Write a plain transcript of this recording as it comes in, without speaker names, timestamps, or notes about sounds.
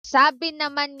sabi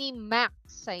naman ni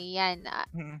Max, ayan,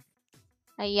 Mm.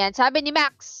 ayan, sabi ni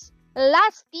Max,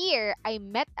 last year, I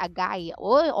met a guy.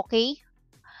 Oh, okay.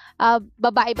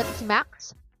 Babae ba 'to si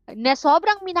Max? Na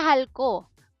sobrang minahal ko.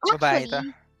 Babae 'to.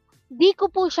 Actually, di ko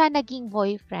po siya naging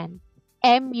boyfriend.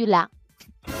 MU lang.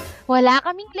 Wala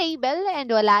kaming label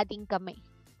and wala din kami.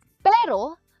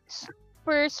 Pero,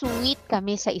 super sweet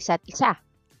kami sa isa't isa.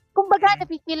 Kumbaga, Mm.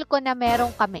 nafe-feel ko na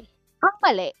meron kami. Ang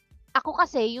mali, ako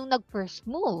kasi yung nag-first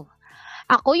move.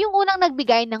 Ako yung unang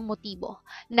nagbigay ng motibo.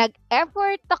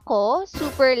 Nag-effort ako,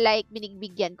 super like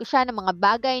binigbigyan ko siya ng mga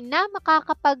bagay na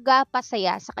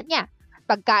makakapagpasaya sa kanya.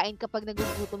 Pagkain kapag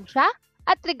nagugutom siya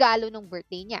at regalo ng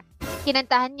birthday niya.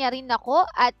 Kinantahan niya rin ako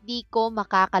at di ko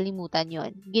makakalimutan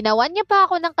yon. Ginawan niya pa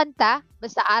ako ng kanta,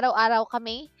 basta araw-araw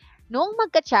kami. Noong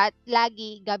magka-chat,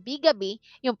 lagi gabi-gabi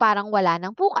yung parang wala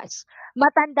ng bukas.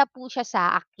 Matanda po siya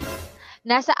sa akin.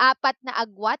 Nasa 4 na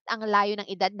agwat ang layo ng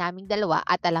edad naming dalawa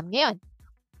at alam niya yon.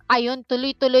 Ayun,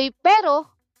 tuloy-tuloy pero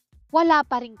wala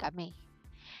pa rin kami.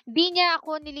 Di niya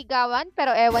ako niligawan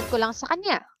pero ewan ko lang sa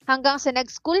kanya. Hanggang sa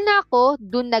nag-school na ako,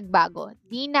 dun nagbago.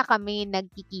 Di na kami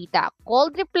nagkikita.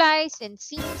 Cold replies and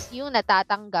scenes yung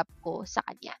natatanggap ko sa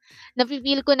kanya.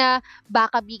 Nafe-feel ko na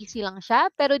baka busy lang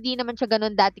siya pero di naman siya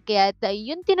ganun dati kaya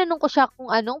yun tinanong ko siya kung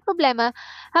anong problema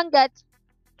hanggat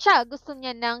siya gusto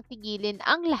niya nang tigilin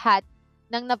ang lahat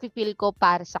ng nafe-feel ko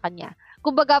para sa kanya.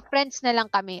 Kumbaga, friends na lang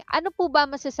kami. Ano po ba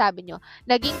masasabi nyo?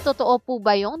 Naging totoo po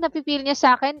ba yung nafe-feel niya sa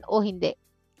akin o hindi?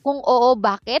 Kung oo,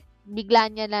 bakit? Bigla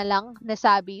niya na lang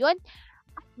nasabi yun?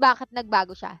 Bakit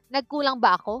nagbago siya? Nagkulang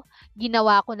ba ako?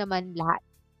 Ginawa ko naman lahat.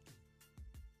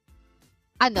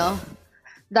 Ano?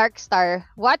 Dark Star,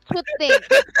 what you think?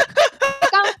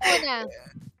 Ikaw muna.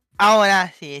 Ako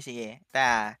na. Sige.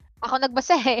 Ako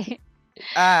nagbasa eh.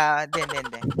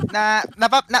 Hindi.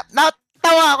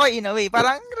 Natawa ako in a way.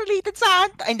 Parang related sa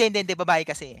akin. Hindi. Babae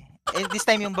kasi. This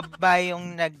time yung babae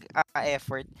yung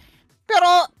nag-effort.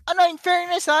 Pero, in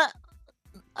fairness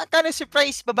kind of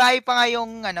surprise. Babae pa nga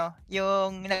yung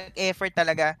nag-effort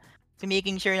talaga. To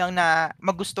making sure lang na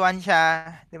magustuhan siya.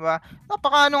 Diba?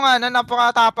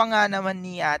 Napakatapang nga naman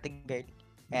ni ate girl.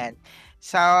 Ayan.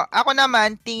 So, ako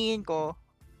naman, tingin ko,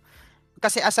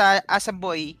 kasi as a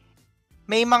boy,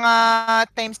 may mga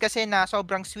times kasi na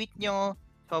sobrang sweet nyo,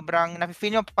 sobrang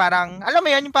nafe-feel nyo parang, alam mo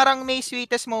yun, yung parang may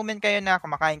sweetest moment kayo na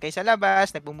kumakain kayo sa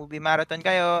labas, nagbo-movie marathon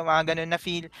kayo, mga ganun na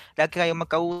feel, lagi kayo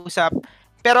magkausap.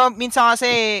 Pero minsan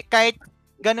kasi, kahit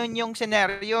ganun yung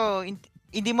scenario,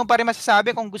 hindi mo pa rin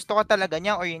masasabi kung gusto ka talaga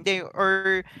niya or hindi.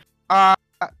 Or,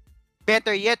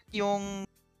 better yet, yung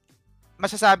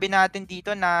masasabi natin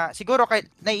dito na siguro kahit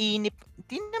naiinip,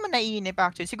 hindi naman naiinip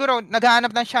actually. Siguro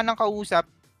naghahanap lang siya ng kausap.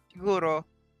 Siguro.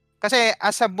 Kasi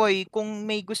as a boy, kung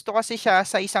may gusto kasi siya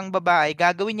sa isang babae,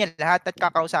 gagawin niya lahat at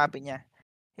kakausapin niya.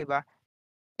 'Di ba?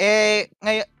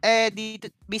 Ngayon dito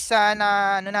bisa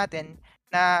na natin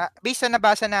na bisa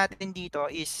nabasa natin dito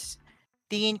is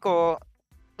tingin ko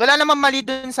wala namang mali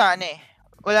dun sa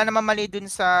Wala namang mali dun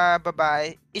sa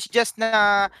babae. It's just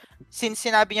na since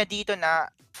sinabi niya dito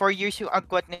na 4 years yung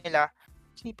agwat nila.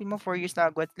 Isipin mo 4 years na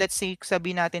agwat. Let's say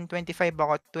sabihin natin 25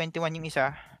 ako, 21 yung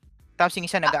isa. Tapos yung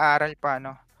isa nag-aaral pa,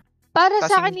 no? Para Tapos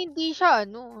sa yung akin hindi siya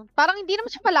parang hindi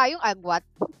naman siya malayong agwat.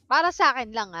 Para sa akin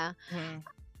lang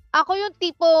ako yung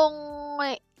tipong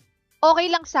okay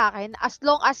lang sa akin as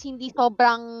long as hindi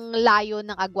sobrang layo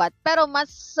ng agwat. Pero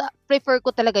mas prefer ko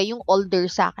talaga yung older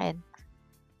sa akin.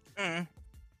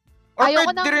 Or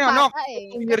Ayoko pwede ng rin bata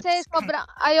Kasi years. sobrang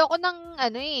ayoko ng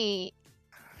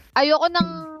ayoko ng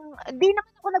hindi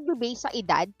naman ako nagbe-base sa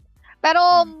edad.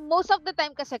 Pero most of the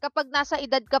time kasi kapag nasa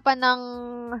edad ka pa ng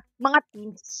mga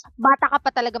teens, bata ka pa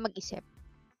talaga mag-isip.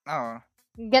 Oo.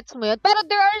 Gets mo yun? Pero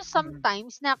there are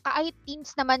sometimes na kahit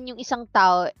teens naman yung isang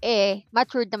tao,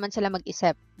 matured naman sila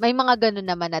mag-isip. May mga ganun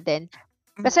naman na din.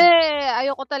 Kasi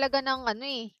ayoko talaga ng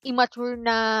immature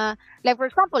na, like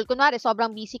for example, kunwari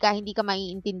sobrang busy ka, hindi ka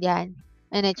maiintindihan,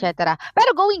 and etc.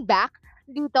 Pero going back,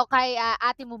 dito kay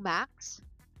ate mo Max,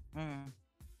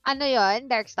 ano yon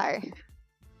Darkstar?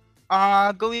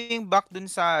 Going back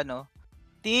dun sa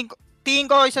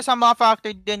tingin ko isa sa mga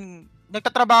factor din,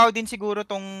 nagtatrabaho din siguro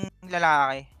tong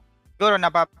lalaki. Siguro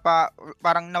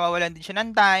parang nawawalan din siya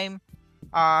ng time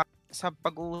sa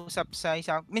pag-uusap sa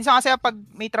isa. Minsan kasi pag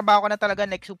may trabaho ka na talaga,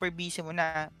 like super busy mo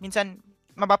na, minsan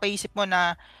mapapaisip mo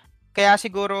na kaya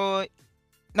siguro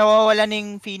nawawalan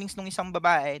ng feelings ng isang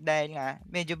babae dahil nga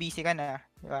medyo busy ka na,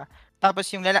 di ba? Tapos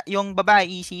yung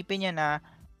babae isipin niya na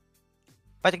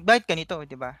bakit ganito,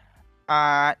 di ba?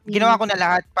 Ginawa ko na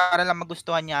lahat para lang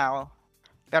magustuhan niya ako.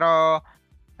 Pero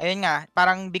ayun nga,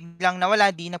 parang biglang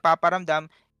nawala, di nagpaparamdam.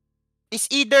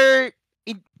 Is either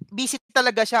busy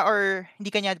talaga siya or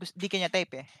hindi kanya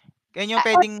type, eh. Yan yung Ah,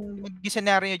 puwedeng maging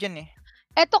senaryo diyan, eh.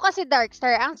 eto kasi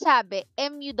Darkstar, ang sabi,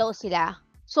 MU daw sila.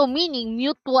 So, meaning,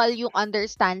 mutual yung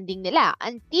understanding nila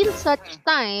until such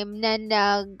time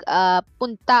na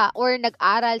punta or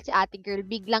nag-aral si ate girl,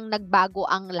 biglang nagbago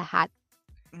ang lahat.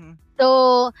 Mm. So,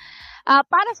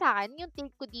 para sa akin, yung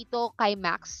take ko dito kay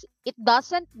Max, it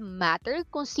doesn't matter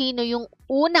kung sino yung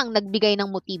unang nagbigay ng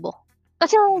motibo.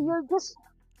 Kasi you're just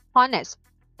honest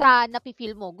sa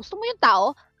napi-feel mo. Gusto mo yung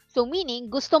tao, so meaning,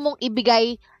 gusto mong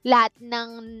ibigay lahat ng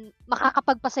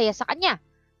makakapagpasaya sa kanya.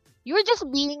 You're just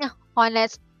being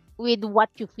honest with what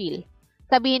you feel.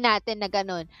 Sabihin natin na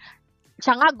ganun.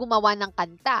 Siya nga gumawa ng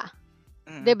kanta.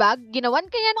 Mm. 'Di ba? Ginawan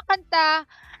kanya ng kanta,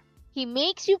 he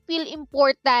makes you feel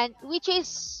important, which is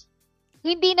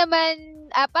hindi naman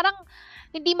parang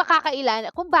hindi makakailan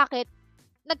kung bakit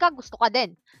nagkagusto ka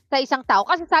din sa isang tao.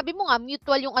 Kasi sabi mo nga,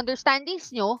 mutual yung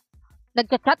understandings nyo,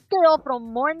 nagchat-chat kayo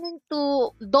from morning to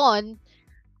dawn,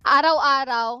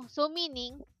 araw-araw. So,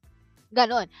 meaning,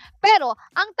 ganon. Pero,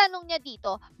 ang tanong niya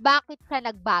dito, bakit siya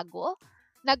nagbago?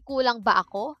 Nagkulang ba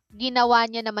ako? Ginawa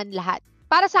niya naman lahat.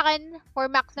 Para sa akin, for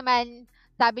Max naman,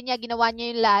 sabi niya ginawa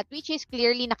niya yung lahat, which is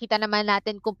clearly nakita naman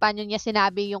natin kung paano niya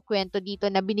sinabi yung kwento dito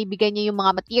na binibigay niya yung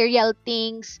mga material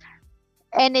things,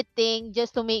 anything,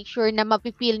 just to make sure na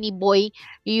mapifeel ni Boy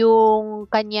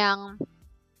yung kanyang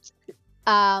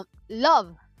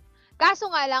love.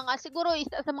 Kaso nga lang, siguro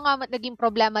isa sa mga naging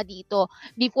problema dito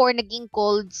before naging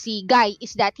cold si Guy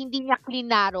is that hindi niya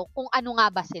klinaro kung ano nga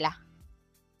ba sila.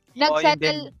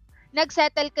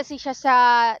 Nagsettle kasi siya sa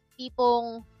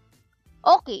tipong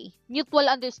okay,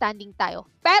 mutual understanding tayo.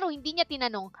 Pero hindi niya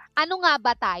tinanong, ano nga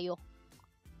ba tayo?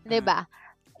 'Di ba?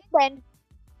 Then,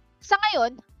 sa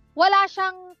ngayon, wala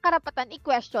siyang karapatan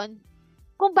i-question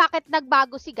kung bakit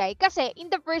nagbago si Guy kasi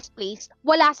in the first place,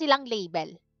 wala silang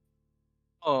label.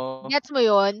 Oo. Gets mo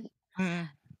yun? Mm.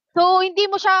 So, hindi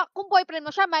mo siya, kung boyfriend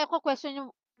mo siya, may question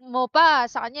mo pa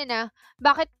sa kanya na,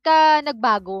 bakit ka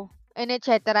nagbago? And et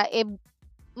cetera. Eh,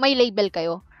 may label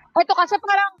kayo. Ito kasi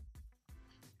parang,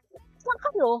 saan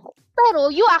kayo? Pero,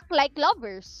 you act like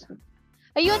lovers.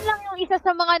 Ayun lang yung isa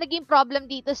sa mga naging problem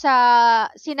dito sa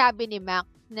sinabi ni Mac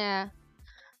na,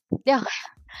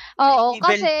 oo, Label.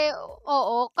 kasi,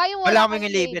 kayo Wala wala kaming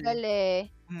kayong label, label eh.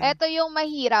 Mm. Eto yung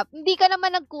mahirap. Hindi ka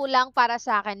naman nagkulang para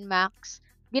sa akin, Max.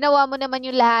 Ginawa mo naman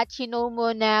yung lahat, shinow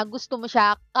mo na gusto mo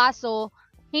siya, kaso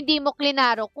hindi mo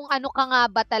klinaro kung ano ka nga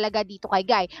ba talaga dito kay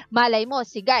Guy. Malay mo,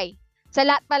 si Guy, sa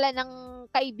lahat pala ng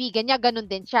kaibigan niya, ganun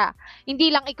din siya. Hindi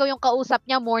lang ikaw yung kausap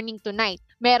niya morning to night.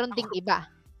 Meron ding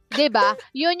iba. 'Di ba?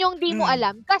 Yun yung di mo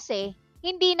alam kasi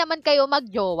hindi naman kayo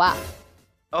magjowa.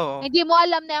 Oo. Hindi mo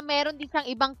alam na meron din siyang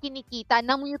ibang kinikita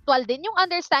na mutual din yung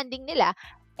understanding nila.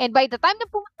 And by the time na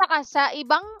pumunta ka sa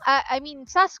ibang,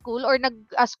 sa school or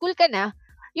nag-school ka na,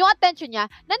 yung attention niya,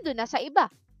 nandun na sa iba.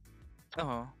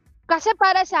 Oo. Kasi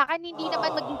para sa akin, hindi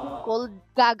naman magiging cold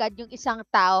kagad yung isang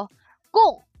tao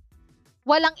kung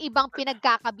walang ibang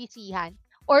pinagkakabisihan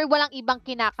or walang ibang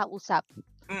kinakausap.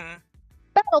 Mm.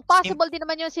 Pero possible din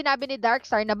naman yung sinabi ni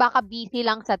Darkstar na baka busy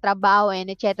lang sa trabaho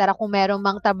and et cetera kung meron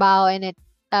mang trabaho and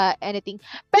anything.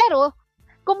 Pero,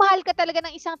 kung mahal ka talaga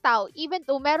ng isang tao, even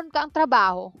though meron ka ang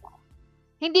trabaho,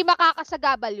 hindi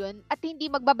makakasagabal yun at hindi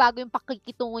magbabago yung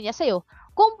pakikitungo niya sa'yo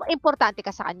kung importante ka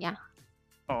sa kanya.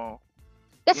 Oo.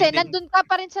 Kasi Yun din. nandun ka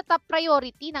pa rin sa top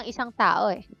priority ng isang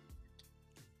tao eh.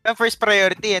 Yung first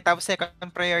priority tapos second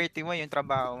priority mo yung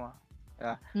trabaho mo.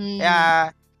 Diba?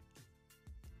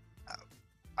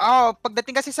 Kaya,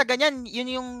 pagdating kasi sa ganyan,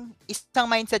 yun yung isang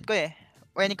mindset ko eh.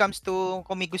 When it comes to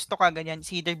kung may gusto ka, ganyan,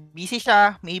 either busy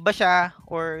siya, may iba siya,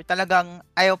 or talagang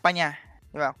ayaw pa niya.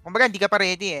 Diba? Kumbaga, hindi ka pa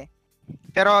ready eh.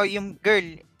 Pero yung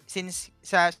girl, since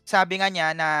sabi nga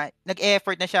niya na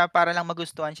nag-effort na siya para lang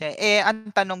magustuhan siya,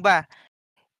 ang tanong ba,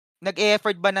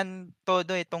 nag-effort ba ng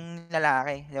todo itong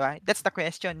lalaki? Diba? That's the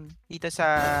question dito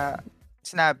sa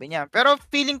sinabi niya. Pero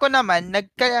feeling ko naman,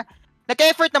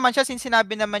 nag-effort naman siya since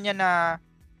sinabi naman niya na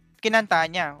kinanta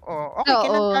niya. Okay,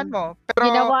 kinantahan mo. Pero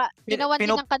Ginawan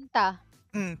din ng kanta.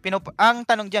 ang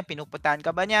tanong diyan, pinupuntahan ka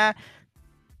ba niya?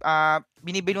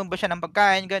 Binibilhan mo ba siya ng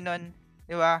pagkain, ganun,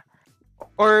 'di ba?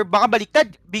 Or baka baliktad,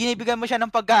 binibigyan mo siya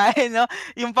ng pagkain, no?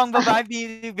 Yung pang babae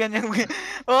binibigyan niya.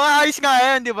 Ayos nga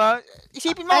 'yan, 'di ba?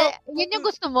 Isipin mo, Yun yung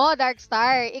gusto mo,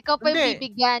 Darkstar. Ikaw pa yung hindi.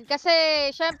 bibigyan. Kasi,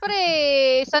 syempre,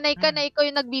 sanay ka na ikaw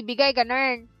yung nagbibigay,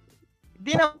 ganun.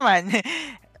 Hindi naman.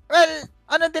 Well,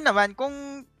 ano din naman,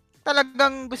 kung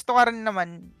talagang gusto ka rin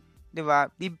naman, 'di ba?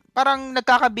 Parang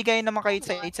nagkakabigay naman kayo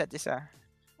sa isa't isa.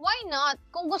 Why not?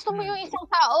 Kung gusto mo yung isang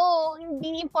tao,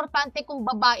 hindi importante kung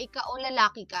babae ka o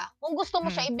lalaki ka. Kung gusto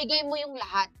mo siya, ibigay mo yung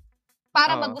lahat.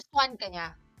 para Oo. magustuhan ka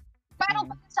niya. Pero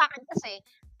sa akin kasi,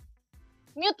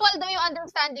 mutual daw yung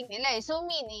understanding nila eh. So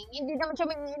meaning, hindi naman siya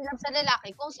mag-inlove sa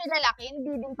lalaki kung si lalaki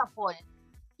hindi din pa-fall.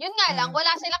 Yun nga lang,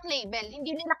 wala silang label.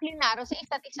 Hindi nila klinaro sa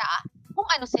isa't isa kung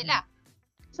ano sila.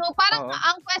 So parang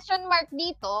ang question mark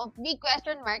dito, big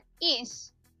question mark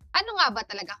is, ano nga ba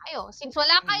talaga kayo? Since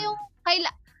wala kayong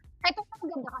ito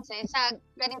maganda kasi sa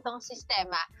ganitong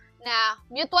sistema na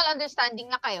mutual understanding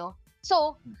na kayo.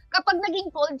 So, kapag naging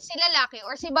cold si lalaki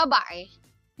or si babae,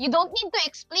 you don't need to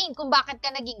explain kung bakit ka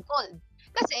naging cold.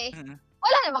 Kasi,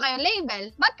 wala naman kayong label.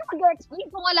 Ba't ka mag-explain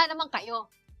kung wala naman kayo?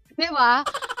 Di ba?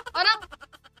 Parang,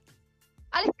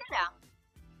 alis ka lang.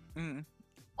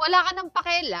 Wala ka nang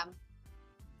pakialam.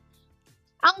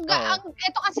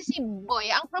 Ito kasi si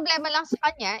Boy, ang problema lang sa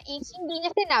kanya is hindi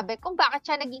niya sinabi kung bakit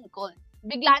siya naging cold.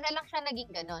 Bigla na lang siya naging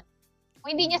ganon.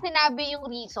 Hindi niya sinabi yung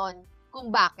reason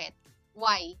kung bakit.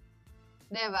 Why?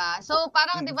 Diba? So,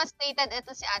 parang devastated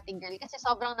ito si ate girl kasi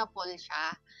sobrang na-fall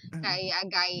siya kay a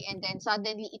guy and then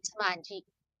suddenly it's magic.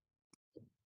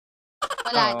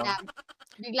 Wala na.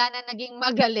 Bigla na naging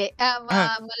magali.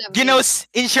 Malamig. Ginos,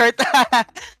 in short.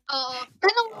 Oo.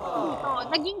 Tanong ko dito,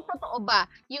 naging totoo ba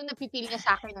yung napipil niya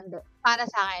sa akin? Hindi. Para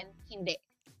sa akin, hindi.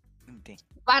 Hindi.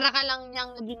 Para ka lang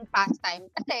niyang naging pastime.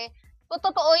 Kasi, kung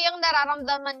totoo yung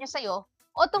nararamdaman niya sa'yo,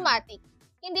 automatic,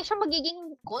 hindi siya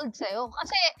magiging cold sa'yo.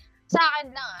 Kasi, sa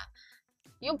akin lang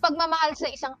yung pagmamahal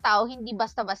sa isang tao, hindi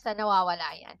basta-basta nawawala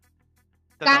yan.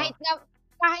 Totoo.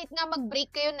 Kahit nga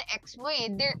mag-break kayo ng ex mo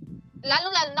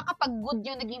lalo-lalo na kapag good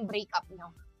yung naging breakup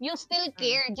nyo, you still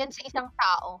care dyan sa isang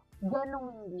tao.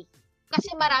 Ganun hindi.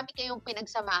 Kasi marami kayong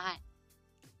pinagsamahan.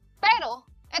 Pero,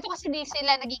 eto kasi di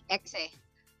sila naging ex eh.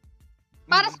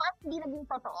 Para sa akin, hindi naging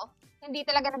totoo. Hindi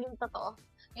talaga naging totoo.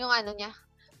 Yung ano niya.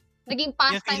 Naging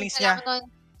pastime na lang nun.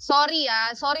 Sorry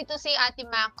to say Ate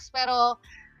Max, pero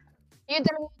yun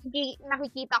talaga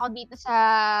nakikita ko dito sa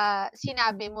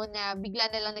sinabi mo na bigla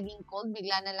na lang naging cold,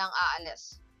 bigla na lang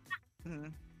aalis.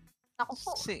 Ako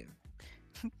po.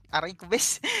 Aray ko,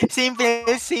 bes.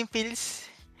 Simples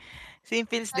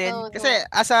din. Kasi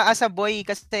as a boy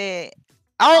kasi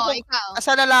ako as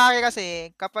a lalaki kasi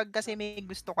kapag kasi may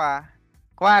gusto ka,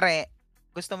 kuwari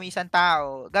gusto mo isang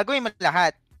tao, gagawin mo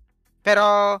lahat.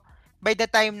 Pero by the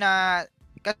time na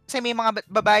kasi may mga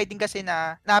babae din kasi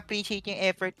na na-appreciate yung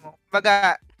effort mo.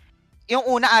 Baga yung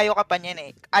una ayaw ka pa niyan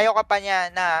eh. Ayaw ka pa niya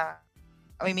na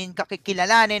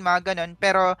kilalanin, mga ganun.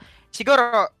 Pero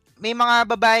siguro may mga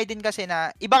babae din kasi na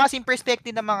iba kasing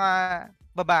perspective ng mga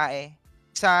babae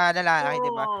sa lalaki,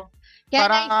 di ba?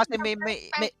 Parang kasi may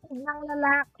ng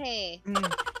lalaki.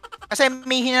 Kasi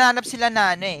may hinahanap sila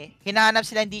na hinahanap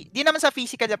sila hindi naman sa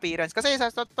physical appearance. Kasi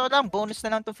sa totoo lang, bonus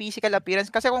na lang 'tong physical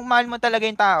appearance. Kasi kung mahal mo talaga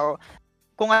yung tao,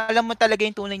 kung alam mo talaga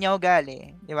yung tunay niya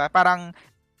ugali, di ba? Parang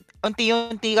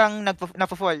unti-unti kang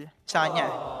nafo-fall sa kanya.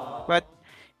 But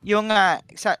yung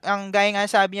ang gaya nga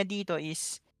sabi niya dito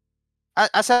is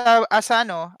as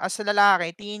a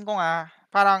lalaki, tingin ko nga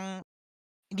parang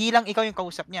hindi lang ikaw yung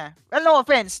kausap niya. Well, no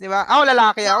offense, di ba? Ako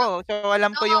lalaki ako. So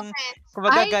alam ko yung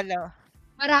kumbaga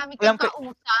marami kang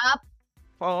kausap.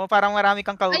 Oo, parang marami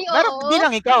kang kausap. Pero hindi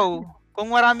lang ikaw. Kung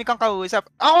marami kang kausap,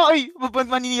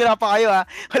 maninira pa kayo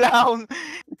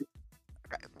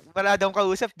wala daw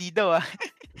kausap, di daw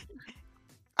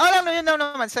Alam mo yun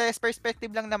naman, sa perspective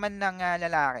lang naman ng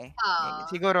lalaki.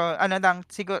 Siguro,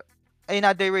 in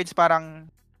other words, parang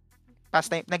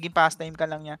naging pastime ka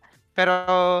lang niya. Pero,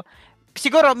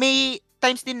 siguro, may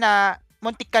times din na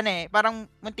muntik ka na parang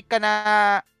muntik ka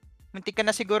na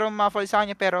siguro ma-fall sa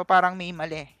kanya, pero parang may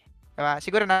mali. Diba?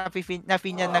 Siguro na-feel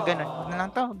niya na gano'n. Ano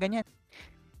lang to, ganyan.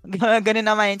 Ganun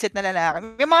na mindset na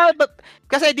lalaki.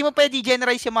 Kasi di mo pwede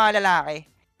generalize yung mga lalaki.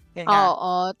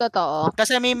 Oo, totoo.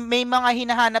 Kasi may mga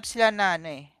hinahanap sila na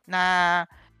na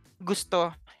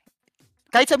gusto.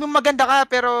 Kahit sabi mo maganda ka,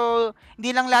 pero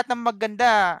hindi lang lahat ng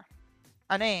maganda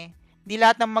hindi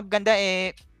lahat ng maganda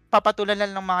papatulan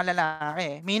lang ng mga lalaki.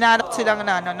 May hinahanap silang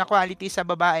na quality sa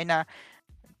babae na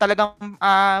talagang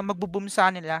magbo-boom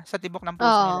sa nila, sa tibok ng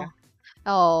puso nila.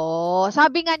 Oo.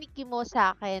 Sabi nga ni Kimo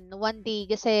sa akin, one day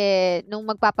kasi nung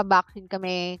magpapa-vaccine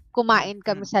kami, kumain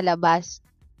kami sa labas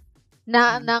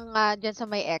dyan sa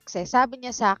may ex. Sabi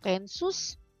niya sa akin,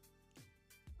 sus,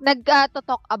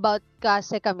 nag-talk about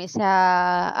kasi kami sa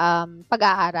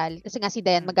pag-aaral. Kasi nga si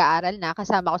Dayan mag-aaral na.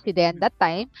 Kasama ko si Dayan that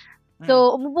time.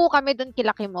 So, umupo kami doon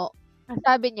kila Kimo.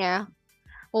 Sabi niya,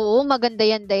 oo, maganda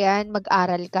yan, Dayan.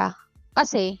 Mag-aral ka.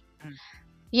 Kasi,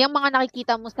 yung mga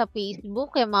nakikita mo sa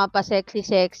Facebook, yung mga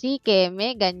pa-sexy-sexy,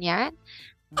 keme, ganyan.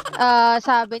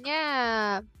 Sabi niya,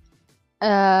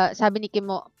 sabi ni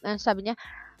Kimo, sabi niya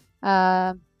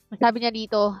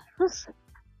dito,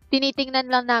 tinitingnan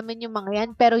lang namin yung mga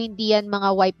yan, pero hindi yan mga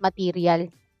wipe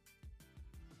material.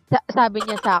 Sabi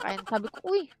niya sa akin, sabi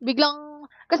ko, uy, biglang,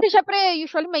 kasi syempre,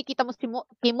 usually makikita mo si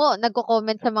Kimo,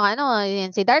 nagko-comment sa mga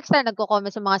yan, si Darkstar,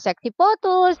 nagko-comment sa mga sexy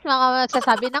photos, mga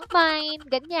nagsasabi ng mine,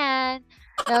 ganyan,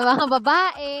 ng mga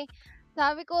babae.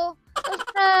 Sabi ko, tapos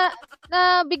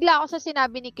na bigla ako sa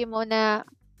sinabi ni Kimo na,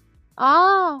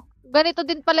 ganito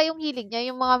din pala yung hilig niya,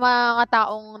 yung mga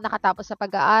taong nakatapos sa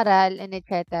pag-aaral, and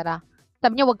etc.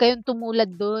 Sabi niya, huwag kayong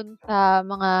tumulad dun sa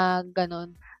mga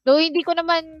ganon. Though hindi ko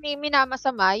naman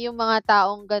minamasama yung mga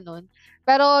taong ganun.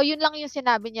 Pero yun lang yung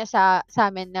sinabi niya sa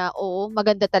amin na oo,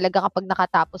 maganda talaga kapag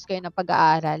nakatapos kayo ng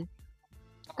pag-aaral.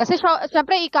 Kasi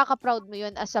syempre ikaka-proud mo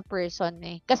yun as a person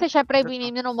eh. Kasi syempre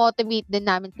motivate din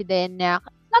namin si Den na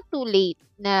not too late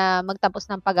na magtapos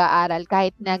ng pag-aaral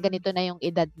kahit na ganito na yung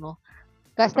edad mo.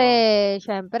 Kasi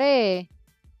syempre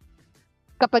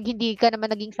kapag hindi ka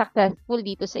naman naging successful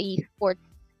dito sa esports,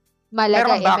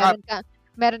 malaga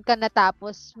meron kang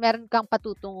natapos, meron kang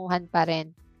patutunguhan pa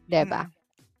rin, 'di ba?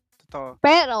 Totoo.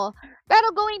 Pero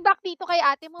going back dito kay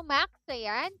ate mo Max,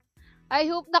 ayan. I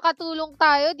hope nakatulong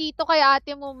tayo dito kay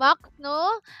ate mo Max, no?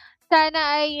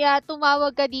 Sana ay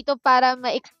tumawag ka dito para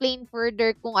ma-explain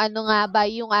further kung ano nga ba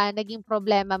yung naging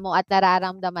problema mo at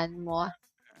nararamdaman mo.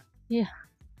 Yeah.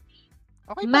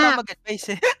 Okay pa na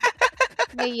mag-advise eh.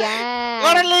 Ayan.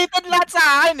 Correlated lahat sa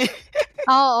akin eh.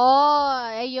 Oo,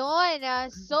 ayun.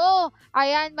 So,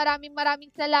 ayan,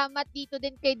 maraming salamat dito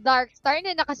din kay Darkstar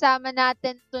na nakasama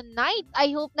natin tonight.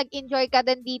 I hope nag-enjoy ka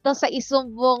din dito sa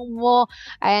isumbong mo.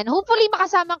 Ayan, hopefully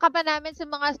makasama ka pa namin sa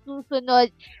mga susunod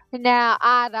na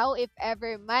araw if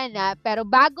ever man. Pero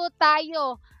bago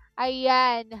tayo,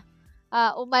 ayan,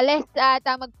 umalis at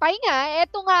magpahinga,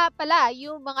 eto nga pala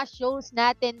yung mga shows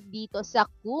natin dito sa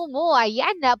Kumu.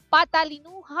 Ayan,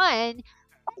 Patalinuhan.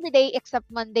 Everyday except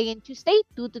Monday and Tuesday,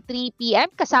 2 to 3 p.m.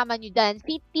 Kasama nyo dyan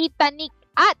si Tita Nick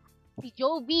at si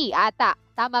Joby ata.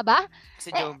 Tama ba?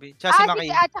 Si Joby. Tsaka si Makay.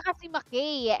 At saka si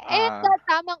Makay. And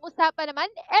tamang usapan naman,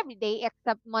 everyday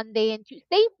except Monday and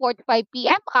Tuesday, 4 to 5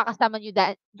 p.m. Makakasama nyo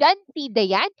dyan si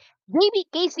Dayan, JB,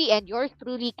 Casey, and yours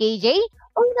truly, KJ.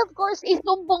 And of course,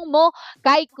 isumbong mo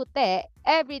kay Kute,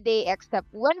 everyday except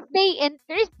Wednesday and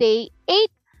Thursday,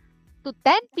 8 to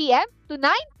 10 p.m. to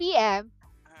 9 p.m.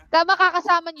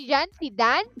 Makakasama nyo dyan si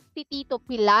Dan, si Tito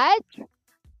Pilad,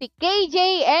 si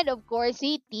KJ, and of course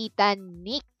si Tita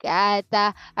Nick. At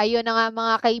ayun na nga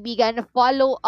mga kaibigan, follow